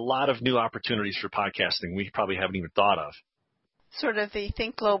a lot of new opportunities for podcasting we probably haven't even thought of. Sort of the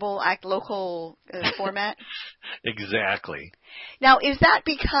think global, act local format? Exactly. Now, is that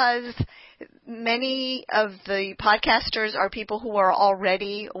because many of the podcasters are people who are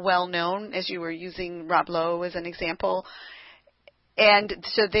already well known, as you were using Rob Lowe as an example, and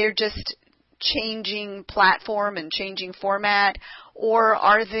so they're just changing platform and changing format, or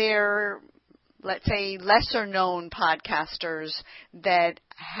are there, let's say, lesser known podcasters that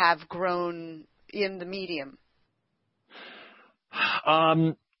have grown in the medium?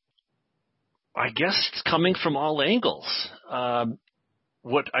 I guess it's coming from all angles.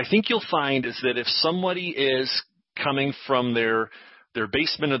 What I think you'll find is that if somebody is coming from their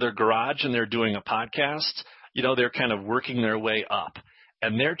basement or their garage and they're doing a podcast, they're kind of working their way up.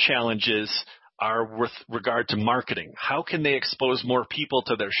 And their challenges are with regard to marketing. How can they expose more people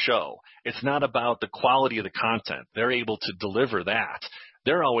to their show? It's not about the quality of the content. They're able to deliver that.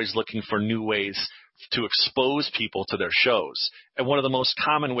 They're always looking for new ways to expose people to their shows. And one of the most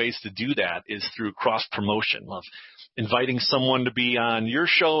common ways to do that is through cross-promotion, of inviting someone to be on your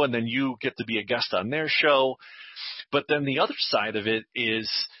show and then you get to be a guest on their show. But then the other side of it is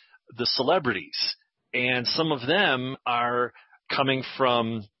the celebrities. And some of them are coming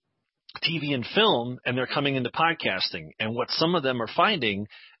from TV and film, and they're coming into podcasting. And what some of them are finding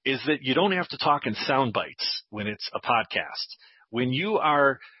is that you don't have to talk in sound bites when it's a podcast. When you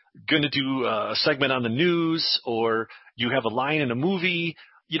are going to do a segment on the news or you have a line in a movie,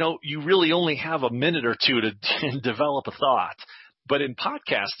 you really only have a minute or two to develop a thought. But in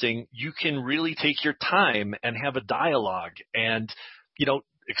podcasting, you can really take your time and have a dialogue and,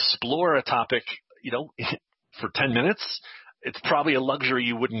 explore a topic, for 10 minutes. It's probably a luxury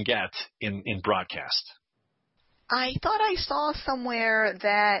you wouldn't get in broadcast. I thought I saw somewhere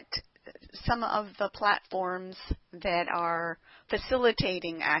that some of the platforms that are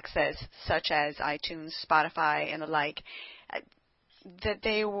facilitating access, such as iTunes, Spotify, and the like, that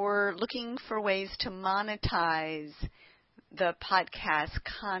they were looking for ways to monetize the podcast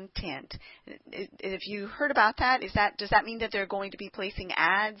content. If you heard about that, does that mean that they're going to be placing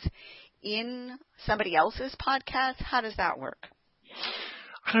ads in somebody else's podcast? How does that work?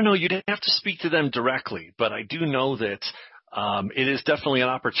 I don't know. You'd have to speak to them directly, but I do know that it is definitely an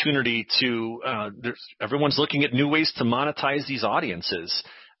opportunity to everyone's looking at new ways to monetize these audiences,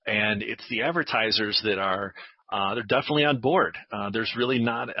 and it's the advertisers that are they're definitely on board. There's really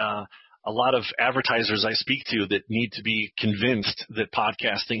not a lot of advertisers I speak to that need to be convinced that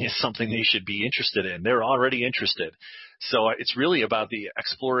podcasting is something they should be interested in. They're already interested. So it's really about the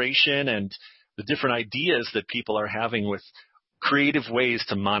exploration and the different ideas that people are having with creative ways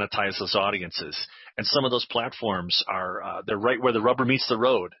to monetize those audiences. And some of those platforms are they're right where the rubber meets the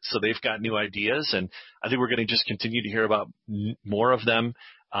road. So they've got new ideas, and I think we're going to just continue to hear about more of them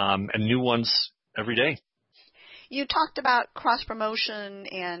and new ones every day. You talked about cross-promotion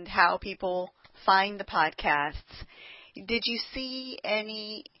and how people find the podcasts. Did you see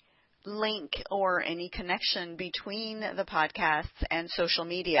any link or any connection between the podcasts and social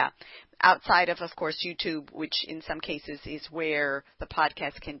media, outside of course, YouTube, which in some cases is where the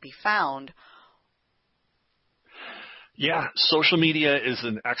podcast can be found? Yeah, social media is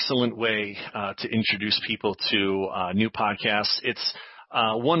an excellent way to introduce people to new podcasts. It's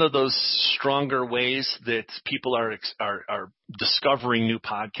one of those stronger ways that people are discovering new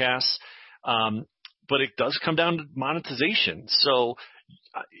podcasts, but it does come down to monetization. So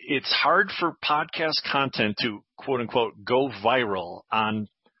it's hard for podcast content to quote unquote go viral on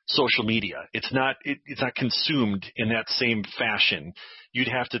social media. It's not consumed in that same fashion. You'd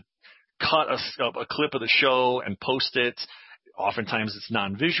have to cut a clip of the show and post it. Oftentimes it's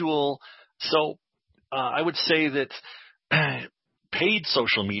non-visual. So I would say that paid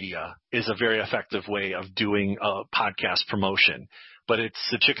social media is a very effective way of doing podcast promotion, but it's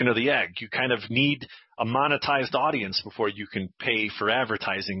the chicken or the egg. You kind of need a monetized audience before you can pay for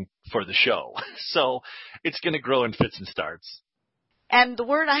advertising for the show. So it's going to grow in fits and starts. And the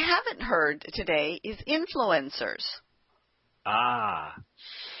word I haven't heard today is influencers.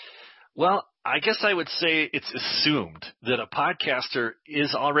 Well, I guess I would say it's assumed that a podcaster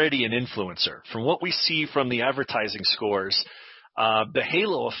is already an influencer. From what we see from the advertising scores, the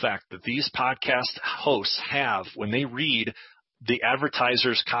halo effect that these podcast hosts have when they read the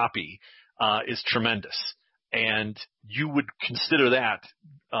advertiser's copy is tremendous. And you would consider that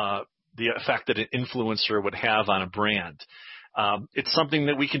the effect that an influencer would have on a brand. It's something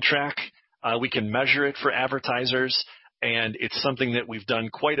that we can track. We can measure it for advertisers, and it's something that we've done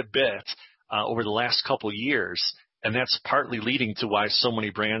quite a bit over the last couple years, and that's partly leading to why so many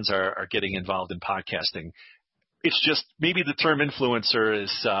brands are getting involved in podcasting. It's just maybe the term influencer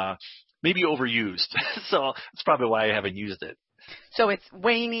is maybe overused, so that's probably why I haven't used it. So it's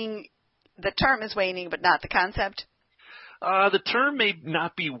waning. The term is waning, but not the concept? The term may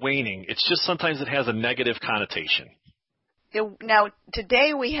not be waning. It's just sometimes it has a negative connotation. Now,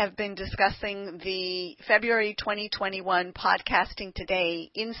 today we have been discussing the February 2021 Podcasting Today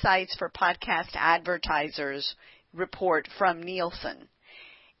Insights for Podcast Advertisers report from Nielsen.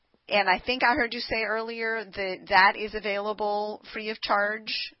 And I think I heard you say earlier that is available free of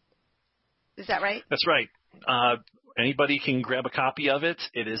charge. Is that right? That's right. Anybody can grab a copy of it.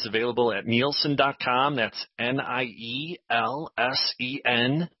 It is available at Nielsen.com. That's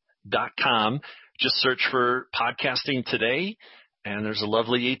Nielsen.com. Just search for Podcasting Today, and there's a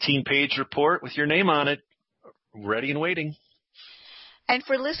lovely 18-page report with your name on it, ready and waiting. And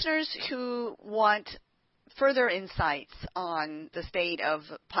for listeners who want further insights on the state of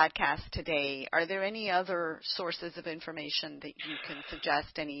podcasts today, are there any other sources of information that you can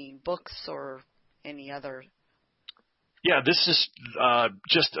suggest, any books or any other? Yeah, this is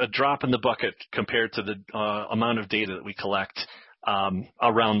just a drop in the bucket compared to the amount of data that we collect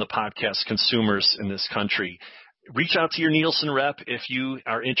around the podcast consumers in this country. Reach out to your Nielsen rep if you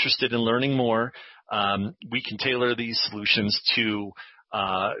are interested in learning more. We can tailor these solutions to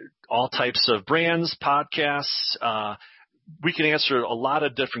all types of brands, podcasts. We can answer a lot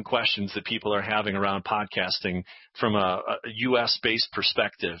of different questions that people are having around podcasting from a U.S.-based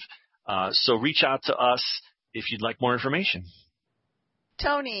perspective. So reach out to us if you'd like more information.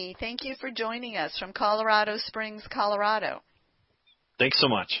 Tony, thank you for joining us from Colorado Springs, Colorado. Thanks so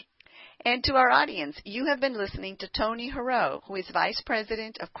much. And to our audience, you have been listening to Tony Heroux, who is Vice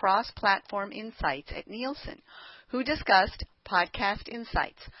President of Cross-Platform Insights at Nielsen, who discussed Podcast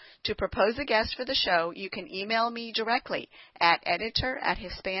Insights. To propose a guest for the show, you can email me directly at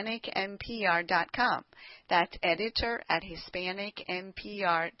editor@HispanicMPR.com. That's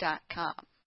editor@HispanicMPR.com.